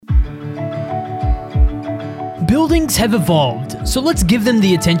Buildings have evolved, so let's give them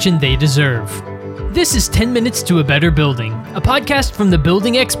the attention they deserve. This is 10 Minutes to a Better Building, a podcast from the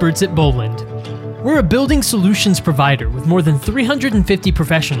building experts at Bolland. We're a building solutions provider with more than 350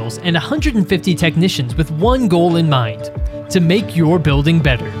 professionals and 150 technicians with one goal in mind: to make your building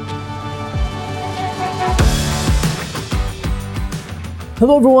better.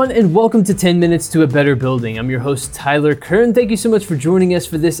 Hello everyone, and welcome to 10 Minutes to a Better Building. I'm your host, Tyler Kern. Thank you so much for joining us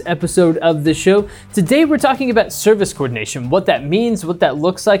for this episode of the show. Today we're talking about service coordination, what that means, what that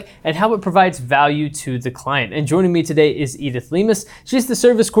looks like, and how it provides value to the client. And joining me today is Edith Lemus. She's the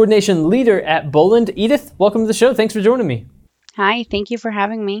service coordination leader at Bolland. Edith, welcome to the show. Thanks for joining me. Hi, thank you for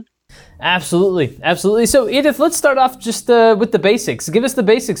having me. Absolutely. So Edith, let's start off just with the basics. Give us the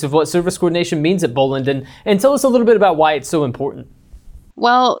basics of what service coordination means at Bolland and tell us a little bit about why it's so important.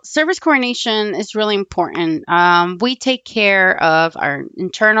 Well, service coordination is really important. We take care of our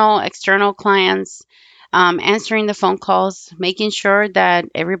internal, external clients, answering the phone calls, making sure that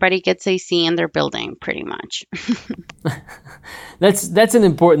everybody gets AC in their building, pretty much. That's an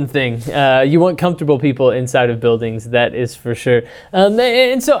important thing. You want comfortable people inside of buildings, that is for sure.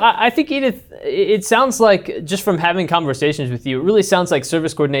 And so I think, Edith, it sounds like, just from having conversations with you, it really sounds like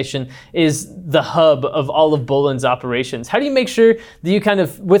service coordination is the hub of all of Bolland's operations. How do you make sure that you kind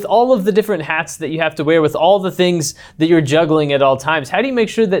of, with all of the different hats that you have to wear, with all the things that you're juggling at all times, how do you make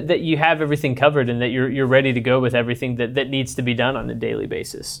sure that you have everything covered and that you're ready to go with everything that needs to be done on a daily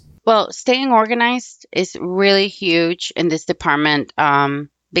basis? Well, staying organized is really huge in this department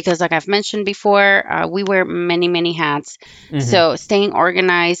because, like I've mentioned before, we wear many hats. Mm-hmm. So staying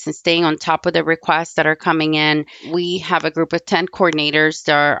organized and staying on top of the requests that are coming in. We have a group of 10 coordinators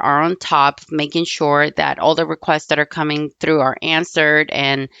that are on top, making sure that all the requests that are coming through are answered,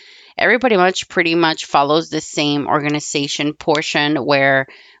 and everybody pretty much follows the same organization portion where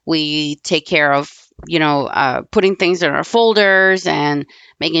we take care of putting things in our folders and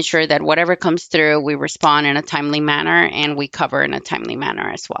making sure that whatever comes through, we respond in a timely manner and we cover in a timely manner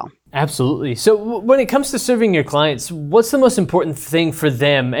as well. Absolutely. So when it comes to serving your clients, what's the most important thing for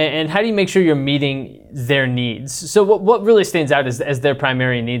them, and how do you make sure you're meeting their needs? So what really stands out as their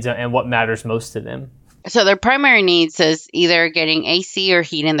primary needs and what matters most to them? So their primary needs is either getting AC or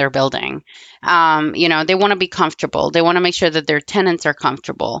heat in their building. They want to be comfortable. They want to make sure that their tenants are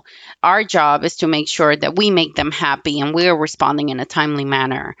comfortable. Our job is to make sure that we make them happy and we are responding in a timely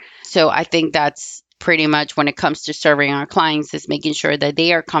manner. So I think that's pretty much when it comes to serving our clients, is making sure that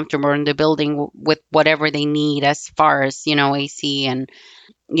they are comfortable in the building with whatever they need as far as, AC and,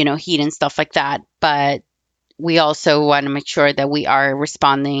 heat and stuff like that. But we also want to make sure that we are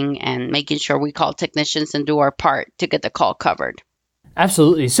responding and making sure we call technicians and do our part to get the call covered.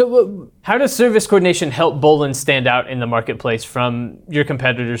 Absolutely. So how does service coordination help Bolland stand out in the marketplace from your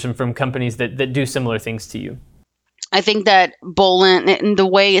competitors and from companies that do similar things to you? I think that Bolland, in the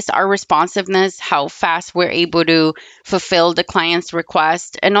way is our responsiveness, how fast we're able to fulfill the client's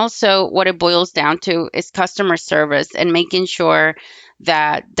request. And also what it boils down to is customer service and making sure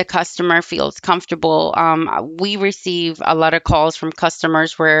that the customer feels comfortable. We receive a lot of calls from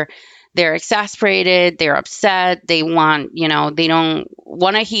customers where they're exasperated, they're upset, they don't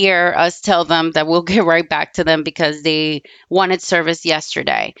want to hear us tell them that we'll get right back to them because they wanted service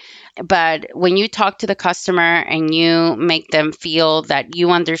yesterday. But when you talk to the customer and you make them feel that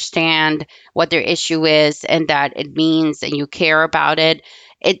you understand what their issue is and that it means and you care about it,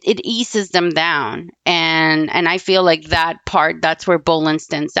 it eases them down. And I feel like that's where Bolland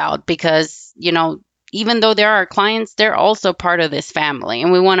stands out because, even though they're our clients, they're also part of this family.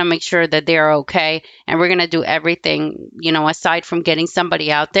 And we want to make sure that they're okay. And we're going to do everything, aside from getting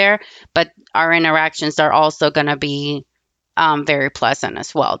somebody out there. But our interactions are also going to be very pleasant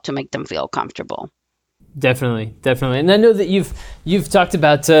as well to make them feel comfortable. Definitely. And I know that you've talked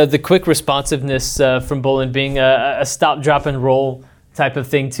about the quick responsiveness from Bolland being a stop, drop, and roll type of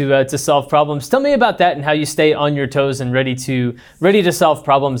thing to solve problems. Tell me about that and how you stay on your toes and ready to solve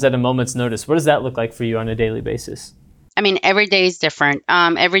problems at a moment's notice. What does that look like for you on a daily basis? I mean, every day is different.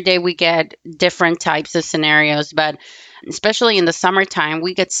 Every day we get different types of scenarios, but especially in the summertime,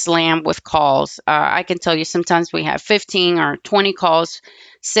 we get slammed with calls. I can tell you sometimes we have 15 or 20 calls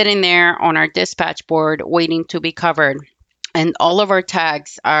sitting there on our dispatch board waiting to be covered. And all of our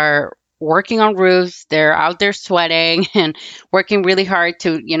tags are working on roofs. They're out there sweating and working really hard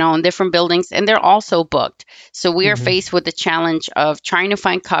to, in different buildings, and they're also booked. So we are faced with the challenge of trying to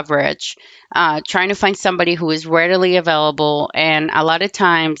find coverage, trying to find somebody who is readily available. And a lot of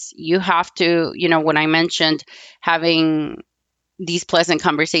times you have to, when I mentioned having these pleasant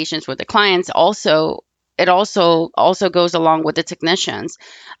conversations with the clients, also it also goes along with the technicians.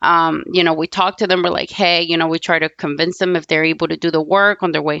 We talk to them. We're like, hey, we try to convince them if they're able to do the work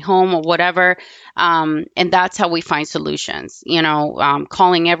on their way home or whatever. And that's how we find solutions.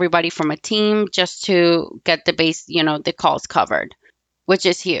 Calling everybody from a team just to get the calls covered, which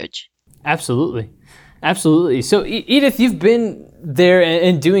is huge. Absolutely. Absolutely. So Edith, you've been there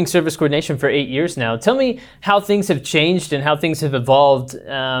and doing service coordination for 8 years now. Tell me how things have changed and how things have evolved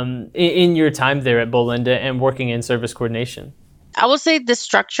in your time there at Bolenda and working in service coordination. I will say the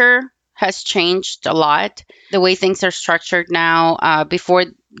structure has changed a lot. The way things are structured now, before,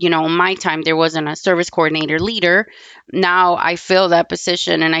 in my time, there wasn't a service coordinator leader. Now I fill that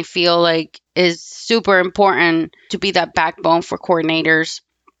position, and I feel like is super important to be that backbone for coordinators.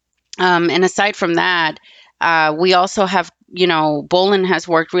 And aside from that, we also have, Bolin has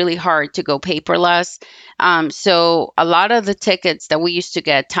worked really hard to go paperless. So a lot of the tickets that we used to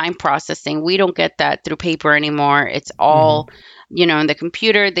get time processing, we don't get that through paper anymore. It's all, in the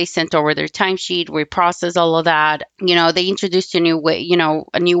computer. They sent over their timesheet. We process all of that. They introduced a new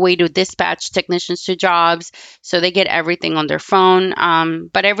way to dispatch technicians to jobs. So they get everything on their phone.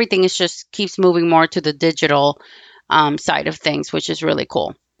 But everything keeps moving more to the digital side of things, which is really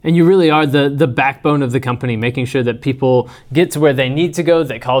cool. And you really are the backbone of the company, making sure that people get to where they need to go,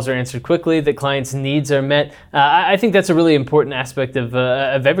 that calls are answered quickly, that clients' needs are met. I think that's a really important aspect of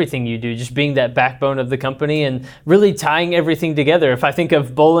everything you do, just being that backbone of the company and really tying everything together. If I think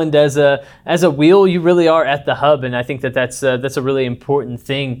of Bolend as a wheel, you really are at the hub, and I think that's a really important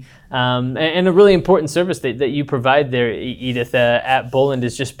thing. And a really important service that you provide there, Edith, at Bolend,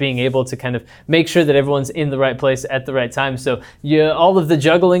 is just being able to kind of make sure that everyone's in the right place at the right time. So all of the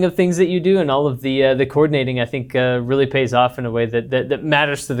juggling of things that you do and all of the coordinating, I think, really pays off in a way that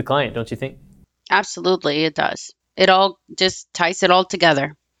matters to the client, don't you think? Absolutely, it does. It all just ties it all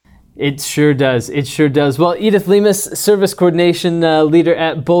together. It sure does. It sure does. Well, Edith Lemus, Service Coordination Leader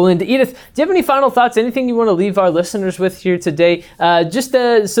at Bolend. Edith, do you have any final thoughts? Anything you want to leave our listeners with here today, just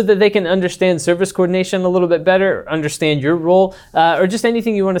so that they can understand service coordination a little bit better, understand your role, or just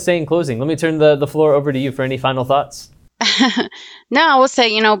anything you want to say in closing? Let me turn the floor over to you for any final thoughts. No, I would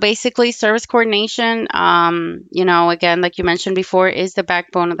say, basically service coordination, again, like you mentioned before, is the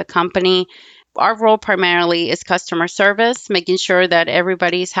backbone of the company. Our role primarily is customer service, making sure that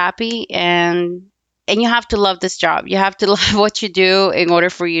everybody's happy, and you have to love this job. You have to love what you do in order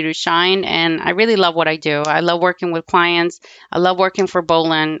for you to shine. And I really love what I do. I love working with clients. I love working for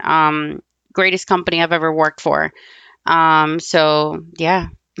Bolend, greatest company I've ever worked for. So yeah,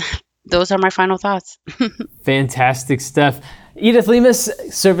 those are my final thoughts. Fantastic stuff. Edith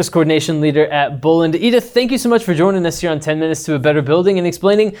Lemus, Service Coordination Leader at Bolend. Edith, thank you so much for joining us here on 10 Minutes to a Better Building and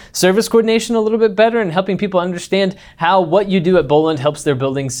explaining service coordination a little bit better and helping people understand how what you do at Bolend helps their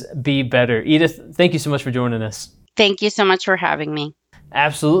buildings be better. Edith, thank you so much for joining us. Thank you so much for having me.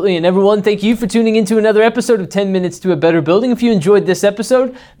 Absolutely. And everyone, thank you for tuning into another episode of 10 Minutes to a Better Building. If you enjoyed this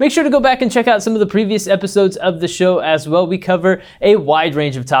episode, make sure to go back and check out some of the previous episodes of the show as well. We cover a wide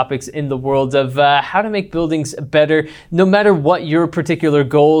range of topics in the world of how to make buildings better, no matter what your particular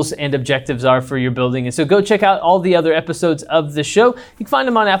goals and objectives are for your building. And so go check out all the other episodes of the show. You can find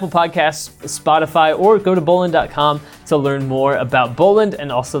them on Apple Podcasts, Spotify, or go to bolend.com to learn more about Bolend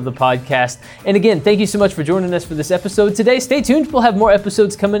and also the podcast. And again, thank you so much for joining us for this episode today. Stay tuned. We'll have more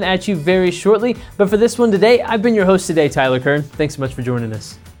episodes coming at you very shortly. But for this one today, I've been your host today, Tyler Kern. Thanks so much for joining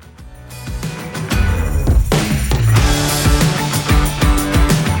us.